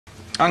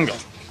Hang on.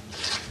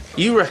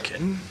 You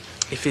reckon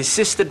if his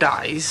sister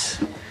dies,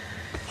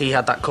 he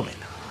had that coming?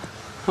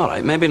 All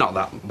right, maybe not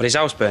that, but his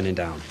house burning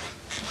down.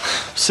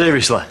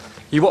 Seriously?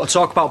 You want to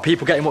talk about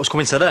people getting what's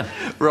coming to them?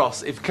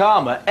 Ross, if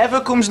karma ever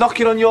comes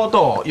knocking on your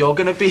door, you're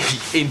going to be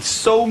in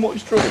so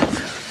much trouble.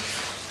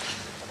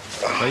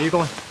 Where are you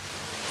going?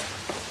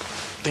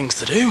 Things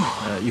to do.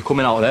 You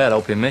coming out there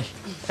helping me?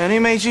 And who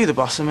made you the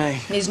boss of me?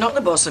 He's not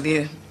the boss of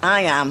you.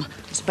 I am.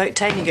 It's about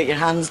time you get your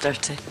hands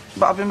dirty.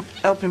 But I've been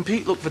helping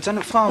Pete look for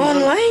tenant farms.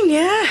 Online,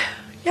 yeah.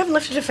 You haven't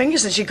lifted a finger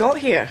since you got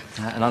here.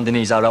 And Andy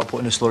needs our help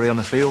putting a slurry on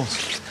the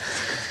fields.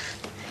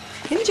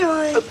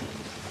 Enjoy.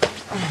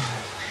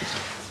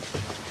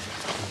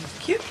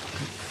 Cute.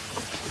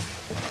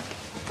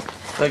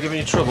 They're giving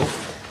you trouble?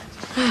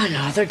 Oh,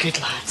 no, they're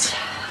good lads.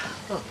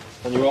 Oh.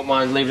 And you won't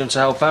mind leaving them to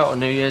help out on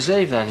New Year's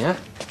Eve, then, yeah?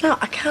 No,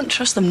 I can't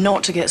trust them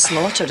not to get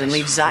slaughtered and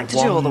leave Zach to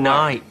do all the work. One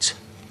night.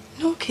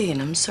 No,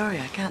 Cain, I'm sorry,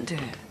 I can't do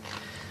it.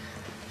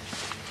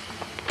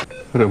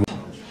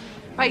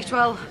 Right,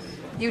 well,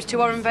 you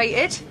two are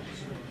invited.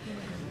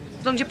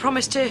 As long as you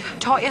promise to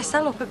tart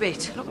yourself up a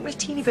bit. Look at me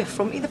teeny bit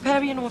frumpy, the pair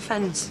of you, no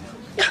offence.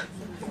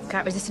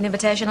 Can't resist an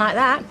invitation like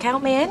that.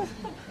 Count me in.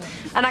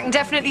 And I can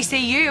definitely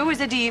see you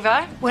as a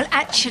diva. Well,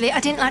 actually, I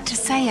didn't like to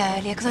say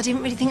earlier because I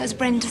didn't really think it was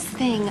Brenda's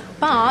thing.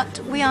 But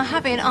we are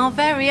having our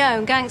very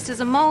own Gangsters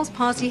and Moles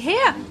party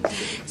here.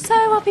 So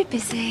I'll be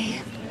busy.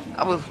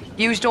 Oh, well,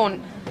 yous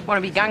don't want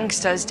to be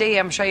gangsters, do you?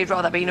 I'm sure you'd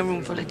rather be in a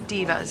room full of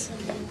divas.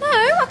 No,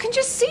 I can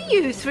just see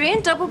you three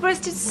in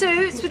double-breasted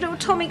suits with little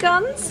Tommy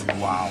guns.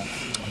 Wow.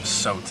 I'm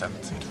so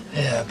tempted.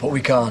 Yeah, but we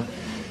can't.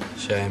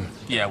 Shame.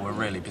 Yeah, we're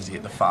really busy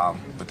at the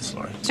farm with the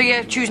slurry. So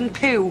you're choosing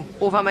poo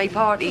over my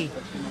party?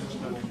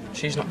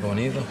 She's not going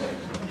either.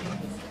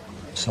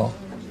 So?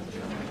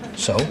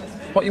 So?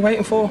 What are you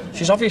waiting for?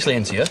 She's obviously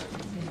into you.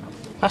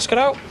 Ask her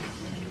out.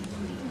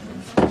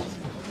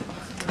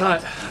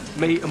 Right,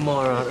 me and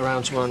Moira aren't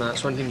around tomorrow night,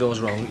 so anything goes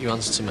wrong, you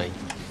answer to me.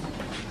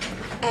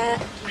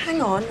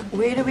 Hang on.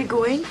 Where are we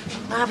going?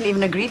 I haven't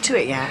even agreed to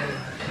it yet.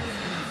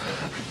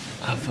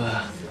 I've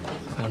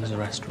found us a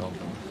restaurant.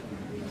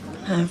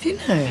 Have you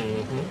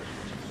now?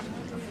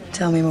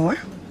 Tell me more.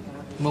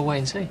 We'll wait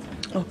and see.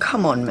 Oh,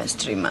 come on,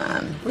 mystery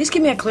man. At least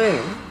give me a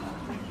clue.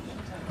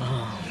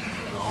 Oh,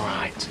 all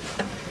right.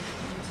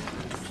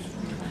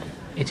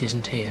 It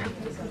isn't here.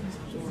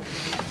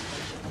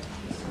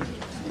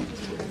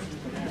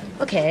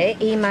 OK,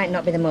 he might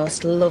not be the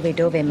most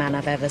lovey-dovey man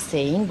I've ever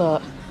seen,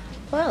 but,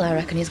 well, I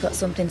reckon he's got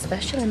something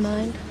special in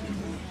mind.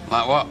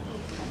 Like what?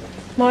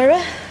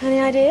 Moira, any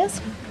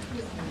ideas?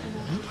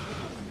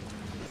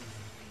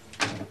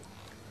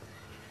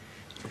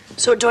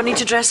 So, do I need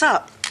to dress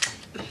up?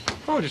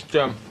 Oh, just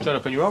turn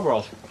up in your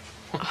overalls.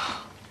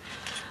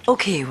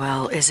 OK,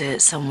 well, is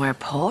it somewhere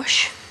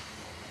posh?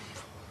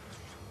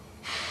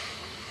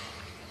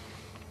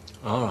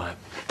 All right.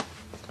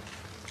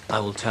 I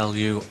will tell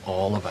you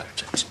all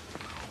about it.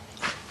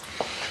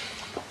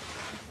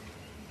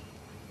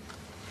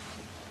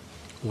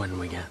 When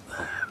we get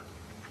there.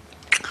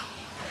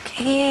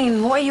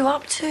 Cain, what are you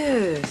up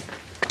to?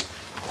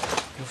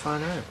 You'll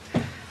find out.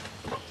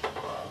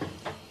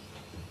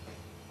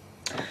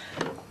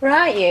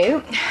 Right,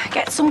 you.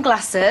 Get some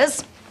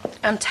glasses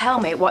and tell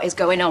me what is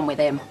going on with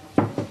him.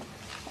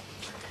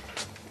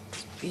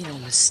 Being all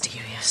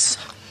mysterious.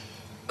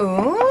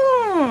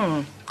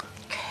 Ooh,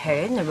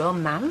 Cain the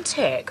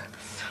romantic.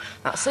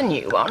 That's a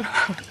new one.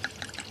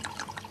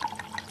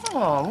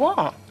 Oh,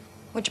 what?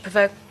 Would you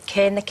prefer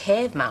Cain the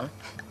caveman?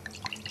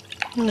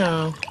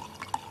 No.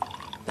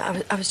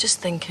 But I was just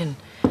thinking,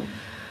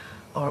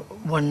 or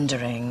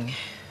wondering,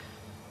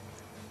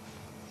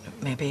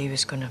 maybe he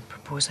was going to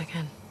propose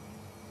again.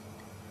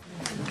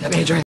 Get me a drink.